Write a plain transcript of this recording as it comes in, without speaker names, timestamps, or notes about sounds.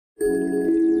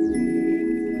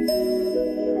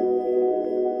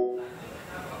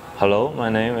Hello, my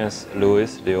name is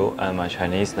Louis Liu and my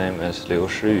Chinese name is Liu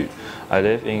Shiyu. I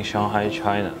live in Shanghai,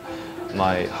 China.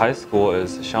 My high school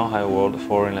is Shanghai World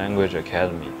Foreign Language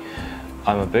Academy.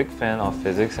 I'm a big fan of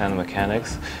physics and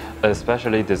mechanics,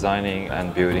 especially designing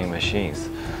and building machines.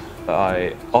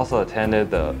 I also attended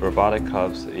the robotic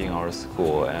clubs in our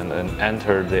school and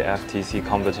entered the FTC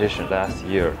competition last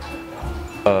year.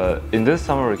 In this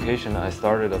summer vacation, I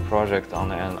started a project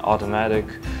on an automatic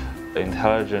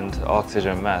intelligent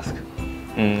oxygen mask.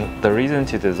 The reason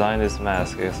to design this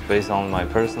mask is based on my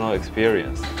personal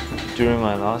experience. During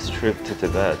my last trip to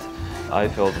Tibet, I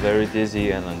felt very dizzy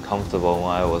and uncomfortable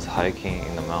when I was hiking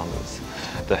in the mountains.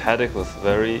 The headache was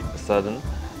very sudden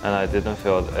and I didn't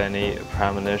feel any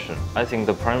premonition. I think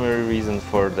the primary reason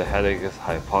for the headache is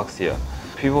hypoxia.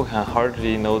 People can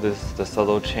hardly notice the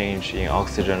subtle change in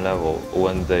oxygen level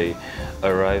when they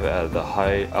arrive at the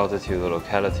high altitude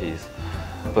localities.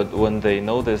 But when they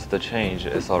notice the change,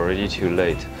 it's already too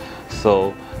late.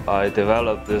 So I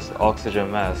developed this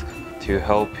oxygen mask to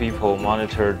help people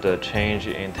monitor the change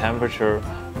in temperature,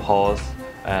 pulse,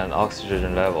 and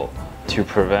oxygen level to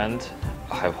prevent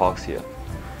hypoxia.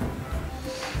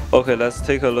 Okay, let's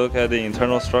take a look at the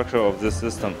internal structure of this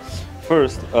system.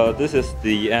 First, this is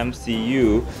the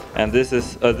MCU, and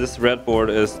this red board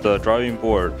is the driving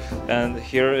board. And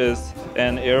here is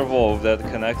an air valve that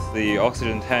connects the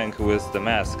oxygen tank with the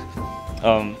mask.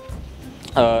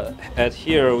 At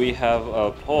here we have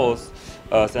a pulse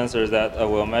sensor that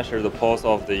will measure the pulse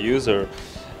of the user,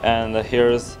 and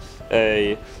here's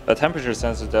a temperature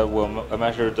sensor that will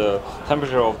measure the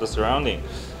temperature of the surrounding.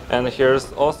 And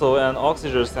here's also an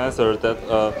oxygen sensor that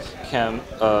can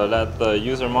let the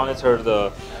user monitor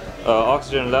the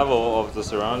oxygen level of the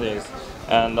surroundings.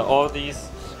 And all these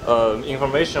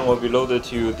information will be loaded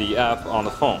to the app on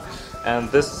the phone. And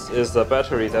this is the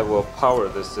battery that will power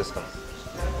this system.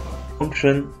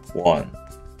 Function 1.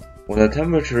 When the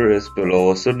temperature is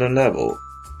below a certain level,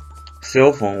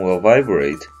 cell phone will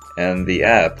vibrate and the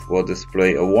app will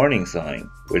display a warning sign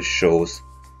which shows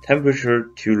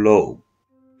temperature too low.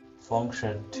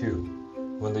 Function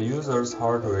 2. When the user's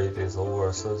heart rate is over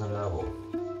a certain level,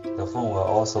 the phone will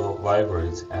also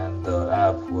vibrate and the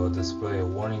app will display a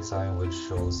warning sign which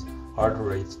shows heart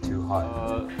rate too high.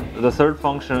 The third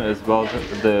function is about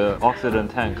the oxygen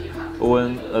tank.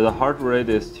 When the heart rate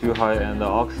is too high and the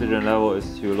oxygen level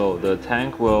is too low, the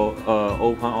tank will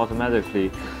open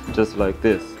automatically, just like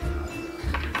this.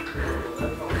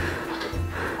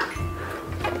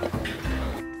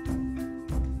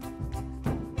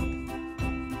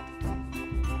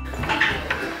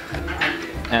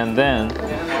 And then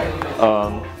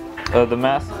the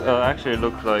mask actually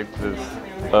looks like this.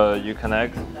 You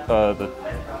connect the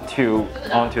tube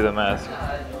onto the mask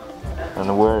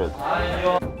and wear it.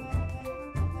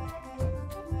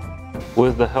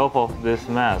 With the help of this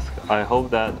mask, I hope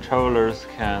that travelers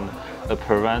can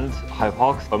prevent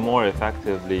hypoxia more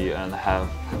effectively and have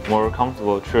more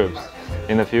comfortable trips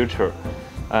in the future.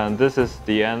 And this is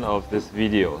the end of this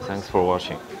video. Thanks for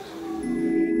watching.